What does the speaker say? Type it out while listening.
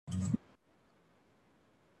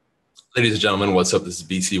Ladies and gentlemen, what's up? This is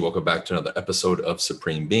BC. Welcome back to another episode of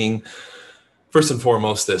Supreme Being. First and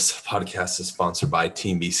foremost, this podcast is sponsored by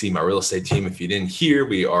Team BC, my real estate team. If you didn't hear,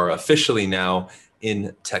 we are officially now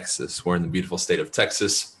in Texas. We're in the beautiful state of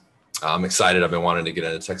Texas. I'm excited. I've been wanting to get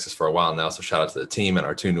into Texas for a while now. So shout out to the team and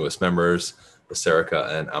our two newest members,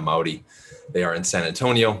 Baserica and Amaudi. They are in San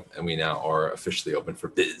Antonio, and we now are officially open for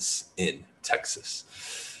biz in Texas.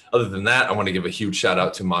 Other than that, I want to give a huge shout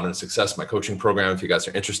out to Modern Success, my coaching program. If you guys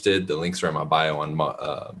are interested, the links are in my bio on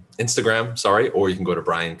Instagram, or you can go to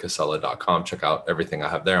briancasella.com. Check out everything I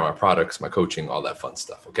have there, my products, my coaching, all that fun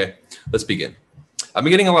stuff. Okay, let's begin. I've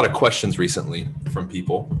been getting a lot of questions recently from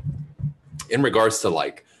people in regards to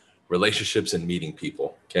like relationships and meeting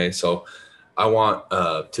people. Okay, so I want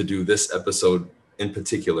to do this episode in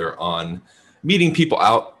particular on meeting people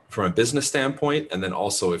out from a business standpoint, and then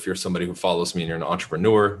also if you're somebody who follows me and you're an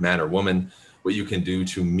entrepreneur, man or woman, what you can do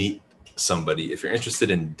to meet somebody if you're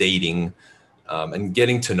interested in dating and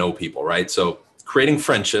getting to know people, right? So creating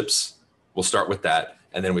friendships, we'll start with that,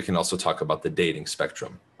 and then we can also talk about the dating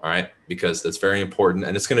spectrum, all right? Because that's very important,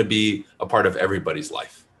 and it's going to be a part of everybody's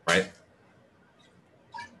life, right?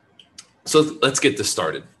 So let's get this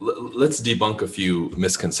started. Let's debunk a few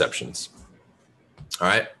misconceptions, all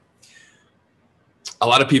right? A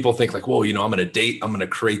lot of people think like, whoa, I'm going to date, I'm going to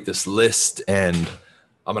create this list and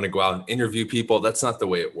I'm going to go out and interview people. That's not the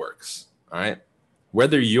way it works. All right.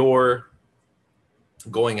 Whether you're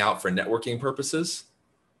going out for networking purposes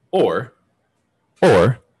or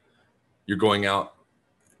you're going out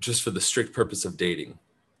just for the strict purpose of dating.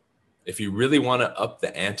 If you really want to up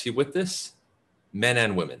the ante with this, men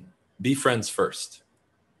and women, be friends first.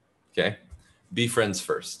 Okay. Be friends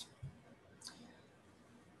first.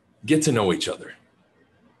 Get to know each other.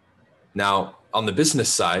 Now, on the business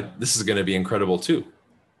side, this is going to be incredible too.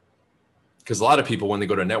 Because a lot of people, when they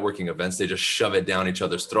go to networking events, they just shove it down each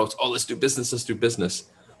other's throats. Oh, let's do business. Let's do business.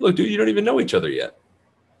 Look, dude, you don't even know each other yet.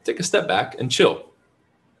 Take a step back and chill.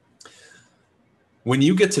 When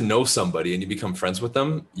you get to know somebody and you become friends with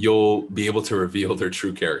them, you'll be able to reveal their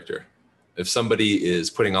true character. If somebody is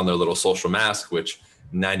putting on their little social mask, which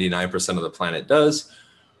 99% of the planet does,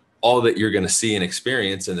 all that you're going to see and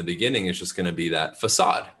experience in the beginning is just going to be that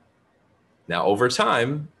facade. Now, over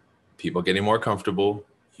time, people getting more comfortable,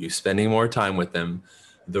 you spending more time with them,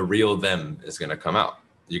 the real them is going to come out.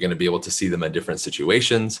 You're going to be able to see them in different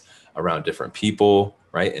situations, around different people,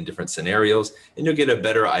 right, in different scenarios, and you'll get a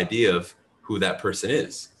better idea of who that person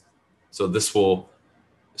is. So this will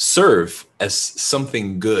serve as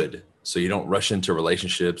something good so you don't rush into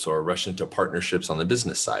relationships or rush into partnerships on the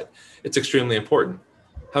business side. It's extremely important.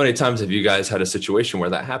 How many times have you guys had a situation where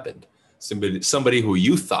that happened? Somebody who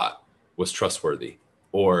you thought was trustworthy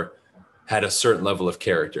or had a certain level of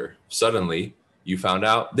character. Suddenly you found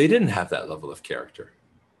out they didn't have that level of character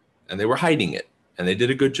and they were hiding it and they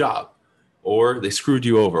did a good job, or they screwed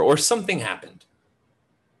you over, or something happened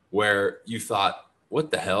where you thought,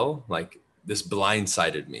 what the hell? Like, this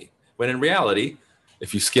blindsided me. When in reality,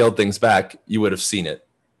 if you scaled things back, you would have seen it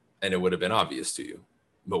and it would have been obvious to you.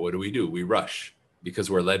 But what do? We rush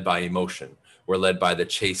because we're led by emotion. We're led by the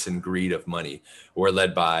chase and greed of money. We're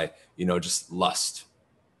led by, just lust.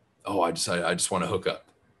 Oh, I just want to hook up.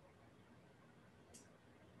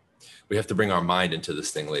 We have to bring our mind into this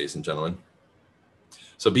thing, ladies and gentlemen.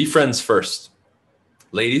 So be friends first.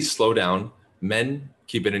 Ladies, slow down. Men,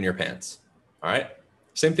 keep it in your pants. All right?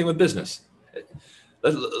 Same thing with business.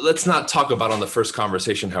 Let's not talk about on the first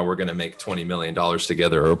conversation how we're going to make $20 million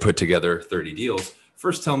together or put together 30 deals.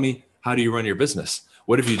 First, tell me, how do you run your business?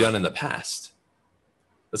 What have you done in the past?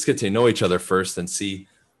 Let's get to know each other first and see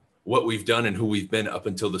what we've done and who we've been up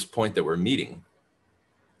until this point that we're meeting.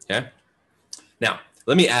 Okay? Now,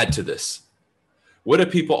 let me add to this. What do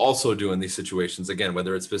people also do in these situations? Again,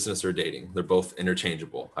 whether it's business or dating, they're both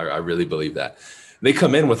interchangeable. I really believe that. They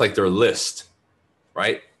come in with like their list,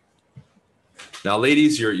 right? Now,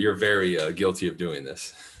 ladies, you're very guilty of doing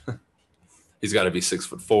this. He's got to be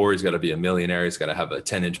 6'4". He's got to be a millionaire. He's got to have a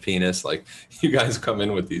 10-inch penis. Like, you guys come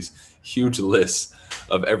in with these huge lists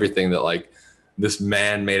of everything that like this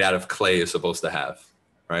man made out of clay is supposed to have,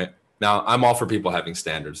 right? Now, I'm all for people having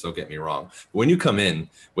standards. Don't get me wrong. When you come in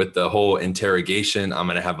with the whole interrogation, I'm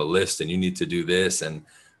going to have a list and you need to do this. And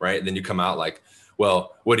right. Then you come out like,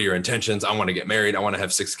 well, what are your intentions? I want to get married. I want to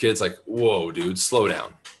have 6 kids. Like, whoa, dude, slow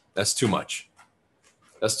down. That's too much.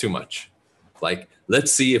 That's too much. Like,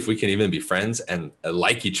 let's see if we can even be friends and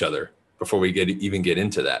like each other before we even get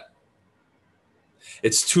into that.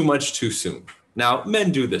 It's too much too soon. Now,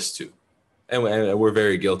 men do this too. And we're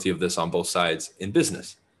very guilty of this on both sides in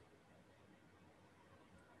business.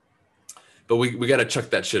 But we got to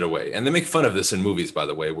chuck that shit away. And they make fun of this in movies, by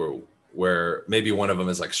the way, where where maybe one of them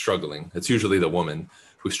is like struggling. It's usually the woman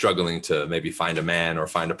who's struggling to maybe find a man or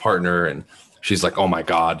find a partner. And she's like, oh my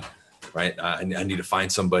God, right? I need to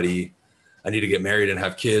find somebody. I need to get married and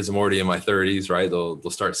have kids. I'm already in my 30s, right? They'll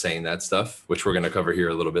start saying that stuff, which we're going to cover here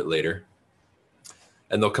a little bit later.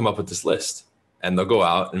 And they'll come up with this list, and they'll go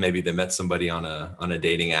out and maybe they met somebody on a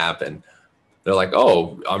dating app, and they're like,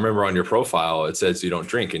 oh, I remember on your profile, it says you don't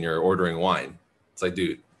drink and you're ordering wine. It's like,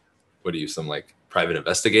 dude, what are you, some like private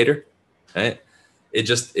investigator? Right?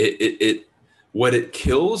 What it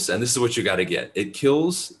kills, and this is what you got to get, it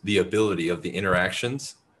kills the ability of the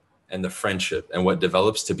interactions and the friendship and what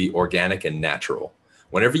develops to be organic and natural.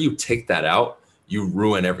 Whenever you take that out, you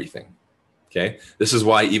ruin everything. Okay. This is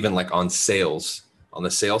why even like on sales, on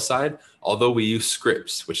the sales side, although we use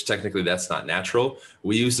scripts, which technically that's not natural,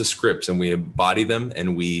 we use the scripts and we embody them,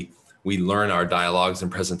 and we learn our dialogues and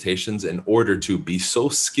presentations in order to be so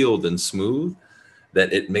skilled and smooth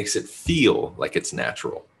that it makes it feel like it's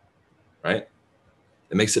natural, right?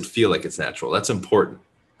 It makes it feel like it's natural. That's important.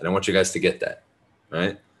 And I want you guys to get that,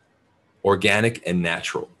 right? Organic and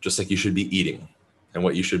natural, just like you should be eating and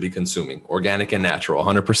what you should be consuming. Organic and natural,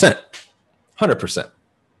 100%. 100%.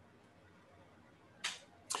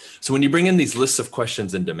 So when you bring in these lists of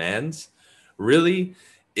questions and demands, really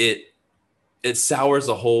it sours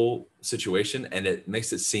the whole situation, and it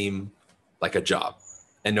makes it seem like a job,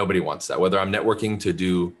 and nobody wants that. Whether I'm networking to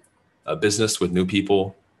do a business with new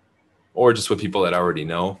people, or just with people that I already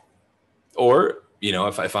know, or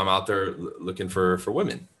if I'm out there looking for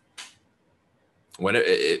women,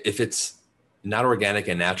 if it's not organic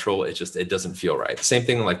and natural, it doesn't feel right. Same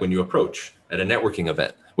thing like when you approach at a networking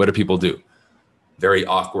event. What do people do? Very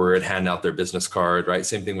awkward, hand out their business card, right?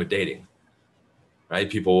 Same thing with dating, right?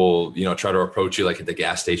 People will, try to approach you like at the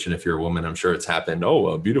gas station. If you're a woman, I'm sure it's happened. Oh,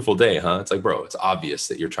 a beautiful day, huh? It's like, bro, it's obvious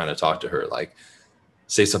that you're trying to talk to her. Like,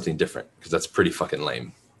 say something different, because that's pretty fucking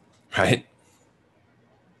lame, right?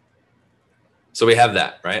 So we have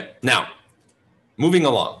that, right? Now, moving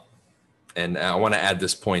along, and I want to add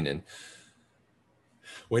this point in.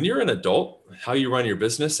 When you're an adult, how you run your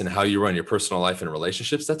business and how you run your personal life and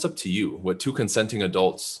relationships, that's up to you. What two consenting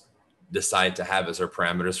adults decide to have as their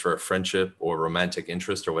parameters for a friendship or romantic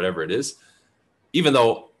interest or whatever it is, even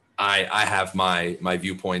though I have my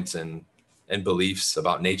viewpoints and beliefs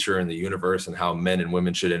about nature and the universe and how men and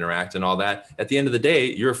women should interact and all that, at the end of the day,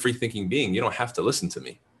 you're a free thinking being. You don't have to listen to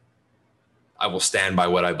me. I will stand by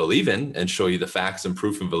what I believe in and show you the facts and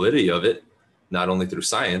proof and validity of it, not only through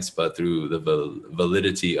science, but through the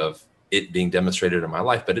validity of it being demonstrated in my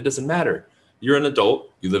life. But it doesn't matter. You're an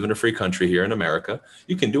adult. You live in a free country here in America.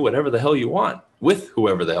 You can do whatever the hell you want with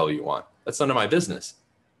whoever the hell you want. That's none of my business.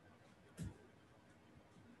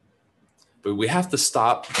 But we have to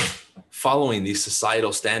stop following these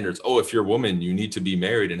societal standards. Oh, if you're a woman, you need to be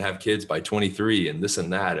married and have kids by 23 and this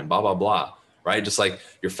and that and blah, blah, blah, right? Just like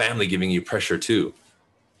your family giving you pressure too.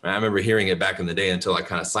 I remember hearing it back in the day until I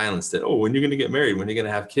kind of silenced it. Oh, when you're going to get married? When are you going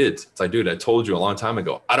to have kids? It's like, dude, I told you a long time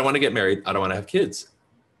ago, I don't want to get married. I don't want to have kids.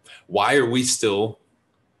 Why are we still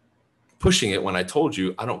pushing it when I told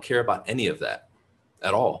you I don't care about any of that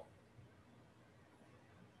at all?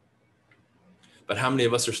 But how many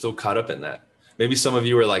of us are still caught up in that? Maybe some of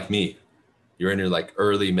you are like me. You're in your like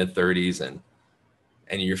early mid 30s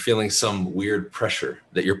and you're feeling some weird pressure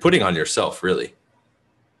that you're putting on yourself, really.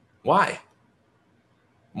 Why?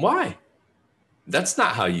 Why? That's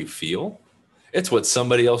not how you feel. It's what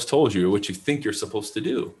somebody else told you or what you think you're supposed to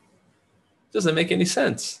do. It doesn't make any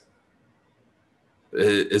sense.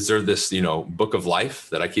 Is there this, book of life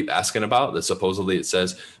that I keep asking about that supposedly it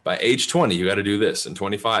says by age 20, you got to do this, and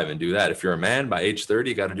 25 and do that. If you're a man, by age 30,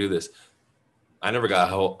 you got to do this. I never got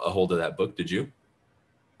a hold of that book. Did you?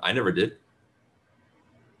 I never did.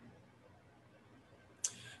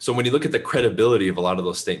 So when you look at the credibility of a lot of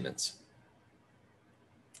those statements,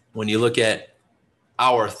 when you look at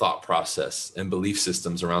our thought process and belief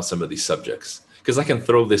systems around some of these subjects, because I can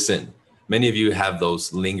throw this in. Many of you have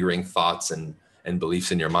those lingering thoughts and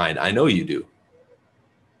beliefs in your mind. I know you do.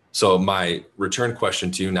 So my return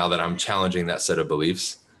question to you, now that I'm challenging that set of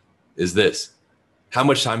beliefs, is this. How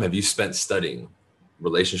much time have you spent studying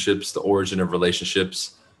relationships, the origin of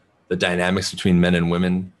relationships, the dynamics between men and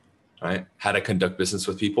women, right? How to conduct business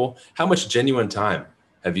with people? How much genuine time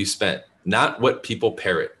have you spent? Not what people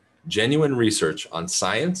parrot. Genuine research on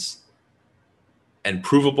science and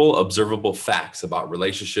provable, observable facts about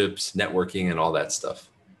relationships, networking, and all that stuff.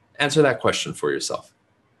 Answer that question for yourself.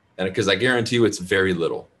 And because I guarantee you it's very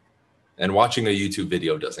little. And watching a YouTube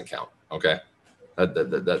video doesn't count, okay?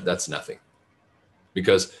 That's nothing.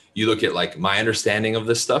 Because you look at like my understanding of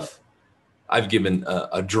this stuff, I've given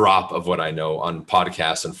a drop of what I know on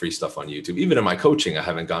podcasts and free stuff on YouTube. Even in my coaching, I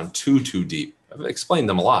haven't gone too deep. I've explained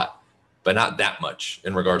them a lot, but not that much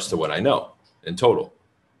in regards to what I know in total.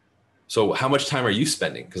 So how much time are you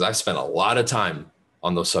spending? Because I've spent a lot of time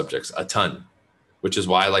on those subjects, a ton, which is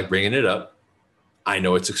why I like bringing it up. I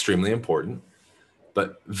know it's extremely important.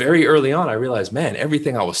 But very early on, I realized, man,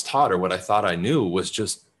 everything I was taught or what I thought I knew was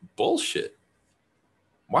just bullshit.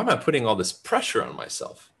 Why am I putting all this pressure on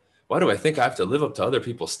myself? Why do I think I have to live up to other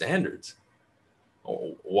people's standards?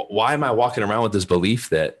 Why am I walking around with this belief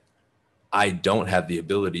that I don't have the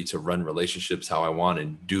ability to run relationships how I want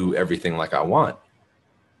and do everything like I want?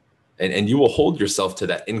 And you will hold yourself to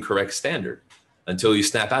that incorrect standard until you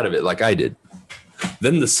snap out of it like I did.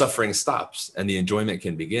 Then the suffering stops and the enjoyment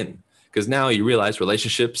can begin. Because now you realize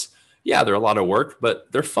relationships, yeah, they're a lot of work,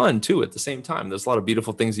 but they're fun too at the same time. There's a lot of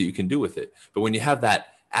beautiful things that you can do with it. But when you have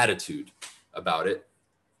that attitude about it,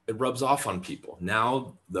 it rubs off on people.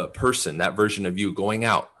 Now the person, that version of you going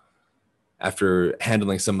out after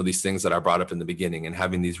handling some of these things that I brought up in the beginning and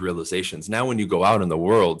having these realizations, now when you go out in the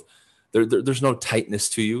world, there's no tightness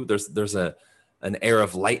to you. There's an air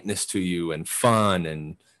of lightness to you and fun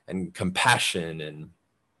and compassion and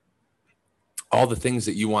all the things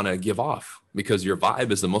that you want to give off, because your vibe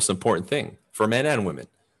is the most important thing for men and women.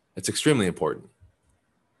 It's extremely important.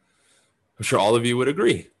 I'm sure all of you would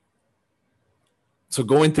agree. So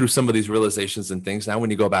going through some of these realizations and things, now when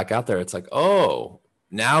you go back out there, it's like, oh,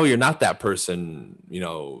 now you're not that person,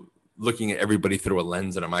 looking at everybody through a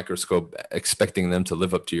lens and a microscope, expecting them to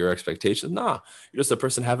live up to your expectations. Nah, you're just a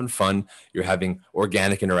person having fun. You're having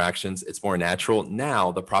organic interactions. It's more natural.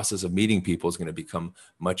 Now the process of meeting people is going to become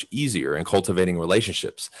much easier and cultivating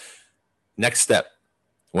relationships. Next step,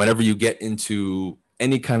 whenever you get into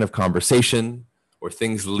any kind of conversation or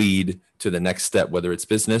things lead to the next step, whether it's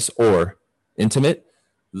business or intimate,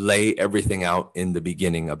 lay everything out in the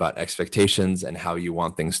beginning about expectations and how you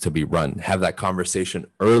want things to be run. Have that conversation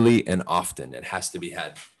early and often. It has to be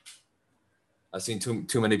had. I've seen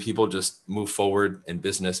too many people just move forward in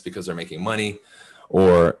business because they're making money,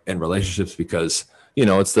 or in relationships because,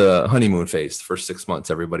 it's the honeymoon phase. The first 6 months,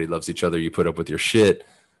 everybody loves each other. You put up with your shit,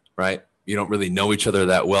 right? You don't really know each other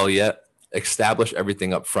that well yet. Establish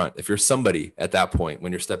everything up front. If you're somebody at that point,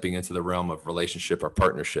 when you're stepping into the realm of relationship or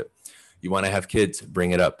partnership, you want to have kids,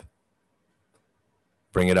 bring it up.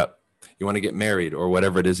 Bring it up. You want to get married or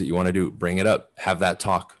whatever it is that you want to do, bring it up. Have that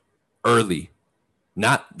talk early,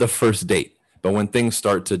 not the first date, but when things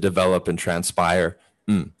start to develop and transpire,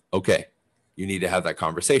 okay, you need to have that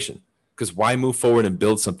conversation. Because why move forward and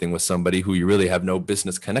build something with somebody who you really have no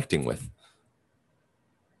business connecting with?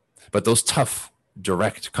 But those tough,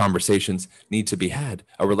 direct conversations need to be had.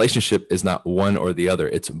 A relationship is not one or the other.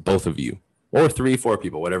 It's both of you. Or 3, 4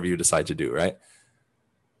 people, whatever you decide to do, right?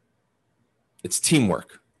 It's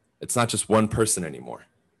teamwork. It's not just one person anymore.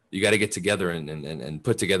 You got to get together and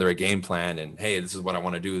put together a game plan and, hey, this is what I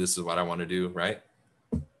want to do. This is what I want to do, right?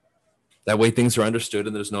 That way things are understood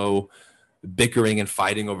and there's no bickering and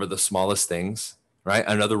fighting over the smallest things, right?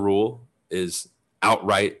 Another rule is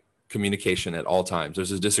outright communication at all times.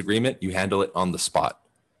 There's a disagreement, you handle it on the spot.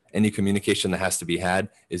 Any communication that has to be had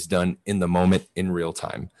is done in the moment, in real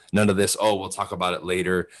time. None of this, oh, we'll talk about it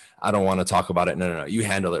later. I don't want to talk about it. No. You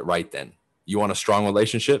handle it right then. You want a strong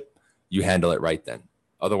relationship? You handle it right then.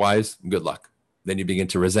 Otherwise, good luck. Then you begin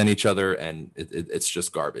to resent each other and it's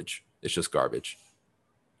just garbage. It's just garbage.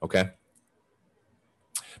 Okay?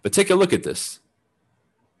 But take a look at this.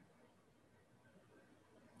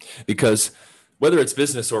 Because whether it's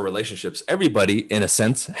business or relationships, everybody, in a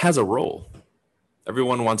sense, has a role.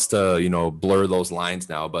 Everyone wants to, blur those lines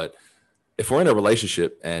now. But if we're in a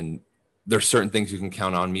relationship and there's certain things you can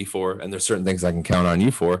count on me for, and there's certain things I can count on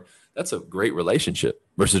you for, that's a great relationship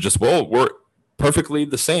versus just, well, we're perfectly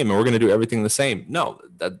the same and we're going to do everything the same. No,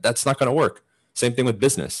 that's not going to work. Same thing with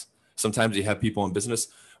business. Sometimes you have people in business,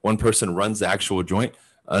 one person runs the actual joint,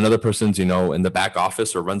 another person's, in the back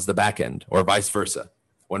office or runs the back end, or vice versa.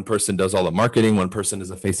 One person does all the marketing. One person is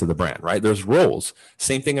the face of the brand, right? There's roles.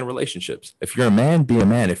 Same thing in relationships. If you're a man, be a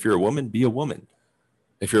man. If you're a woman, be a woman.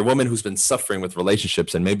 If you're a woman who's been suffering with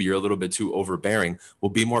relationships and maybe you're a little bit too overbearing,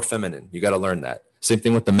 well, be more feminine. You got to learn that. Same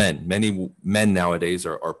thing with the men. Many men nowadays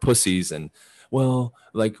are pussies and, well,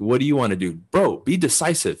 like, what do you want to do? Bro, be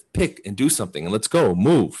decisive. Pick and do something and let's go.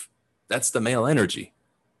 Move. That's the male energy.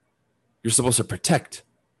 You're supposed to protect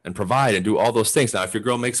and provide and do all those things. Now, if your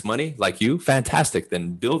girl makes money like you, fantastic.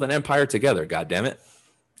 Then build an empire together, God damn it.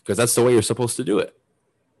 Because that's the way you're supposed to do it.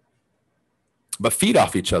 But feed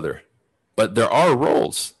off each other. But there are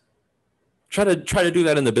roles. Try to do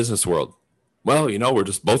that in the business world. Well, we're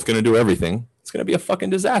just both going to do everything. it's going to be a fucking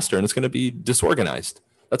disaster and it's going to be disorganized.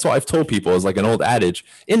 That's why I've told people, is like an old adage,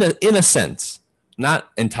 in a sense,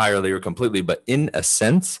 not entirely or completely, but in a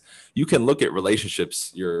sense, you can look at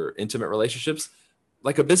relationships, your intimate relationships,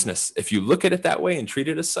 like a business. If you look at it that way and treat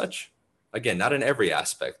it as such, again, not in every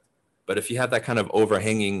aspect, but if you have that kind of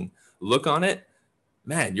overhanging look on it,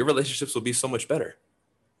 man, your relationships will be so much better.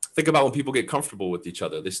 Think about when people get comfortable with each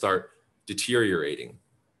other, they start deteriorating.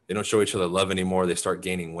 They don't show each other love anymore. They start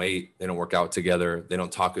gaining weight. They don't work out together. They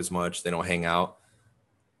don't talk as much. They don't hang out.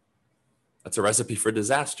 That's a recipe for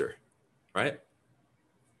disaster, right?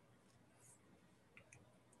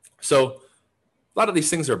 So a lot of these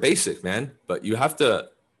things are basic, man, but you have to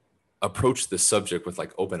approach this subject with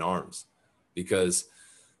like open arms, because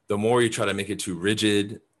the more you try to make it too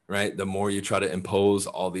rigid, right, the more you try to impose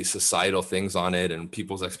all these societal things on it and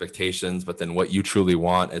people's expectations, but then what you truly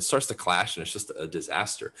want, it starts to clash and it's just a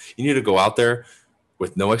disaster. You need to go out there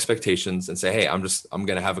with no expectations and say, hey, I'm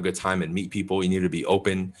going to have a good time and meet people. You need to be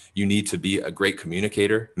open. You need to be a great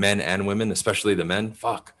communicator, men and women, especially the men.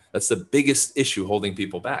 Fuck, that's the biggest issue holding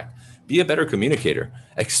people back. Be a better communicator.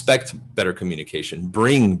 Expect better communication.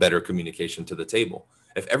 Bring better communication to the table.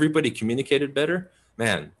 If everybody communicated better,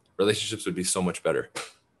 man, relationships would be so much better,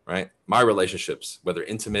 right? My relationships, whether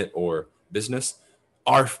intimate or business,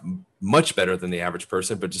 are much better than the average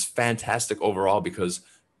person, but just fantastic overall, because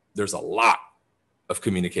there's a lot of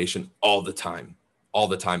communication all the time,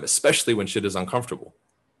 especially when shit is uncomfortable.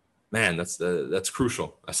 Man, that's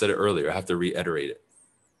crucial. I said it earlier. I have to reiterate it.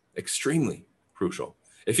 Extremely crucial.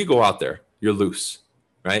 If you go out there, you're loose,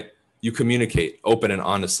 right? You communicate open and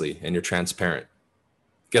honestly, and you're transparent.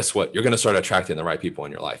 Guess what? You're going to start attracting the right people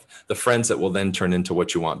in your life. The friends that will then turn into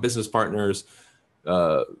what you want, business partners,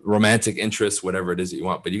 romantic interests, whatever it is that you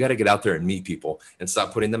want. But you got to get out there and meet people and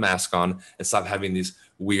stop putting the mask on and stop having these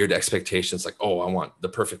weird expectations like, oh, I want the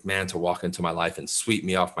perfect man to walk into my life and sweep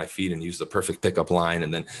me off my feet and use the perfect pickup line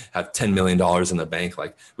and then have $10 million in the bank.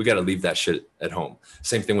 Like, we got to leave that shit at home.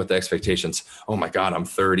 Same thing with the expectations. Oh my God, I'm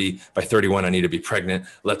 30. By 31, I need to be pregnant.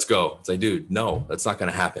 Let's go. It's like, dude, no, that's not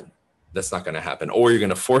going to happen. That's not going to happen. Or you're going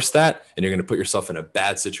to force that and you're going to put yourself in a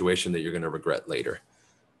bad situation that you're going to regret later.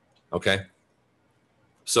 Okay.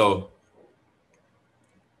 So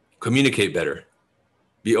communicate better,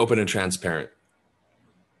 be open and transparent,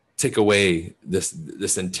 take away this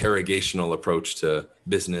interrogational approach to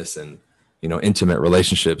business and, intimate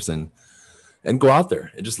relationships, and go out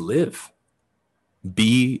there and just live,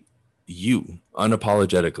 be you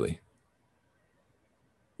unapologetically.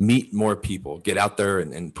 Meet more people, get out there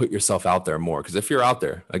and put yourself out there more. Because if you're out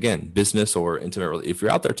there, again, business or intimate, if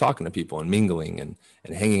you're out there talking to people and mingling and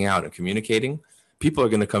hanging out and communicating, people are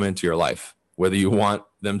going to come into your life, whether you want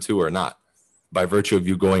them to or not, by virtue of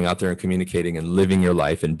you going out there and communicating and living your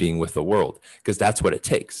life and being with the world. Because that's what it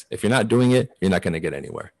takes. If you're not doing it, you're not going to get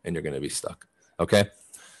anywhere and you're going to be stuck. Okay.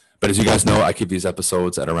 But as you guys know, I keep these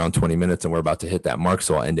episodes at around 20 minutes and we're about to hit that mark.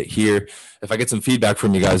 So I'll end it here. If I get some feedback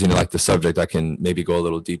from you guys and you like the subject, I can maybe go a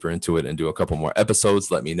little deeper into it and do a couple more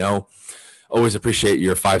episodes. Let me know. Always appreciate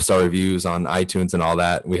your 5-star reviews on iTunes and all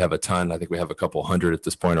that. We have a ton. I think we have a couple hundred at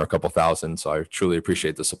this point, or a couple thousand. So I truly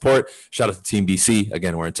appreciate the support. Shout out to Team BC.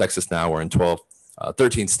 Again, we're in Texas now. We're in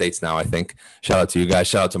 13 states now, I think. Shout out to you guys.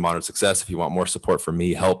 Shout out to Modern Success. If you want more support from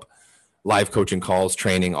me, help, live coaching calls,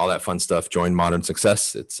 training, all that fun stuff, join Modern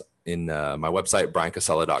Success. It's in my website,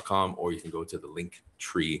 briancasella.com, or you can go to the link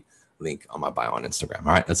tree link on my bio on Instagram.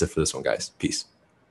 All right, that's it for this one, guys. Peace.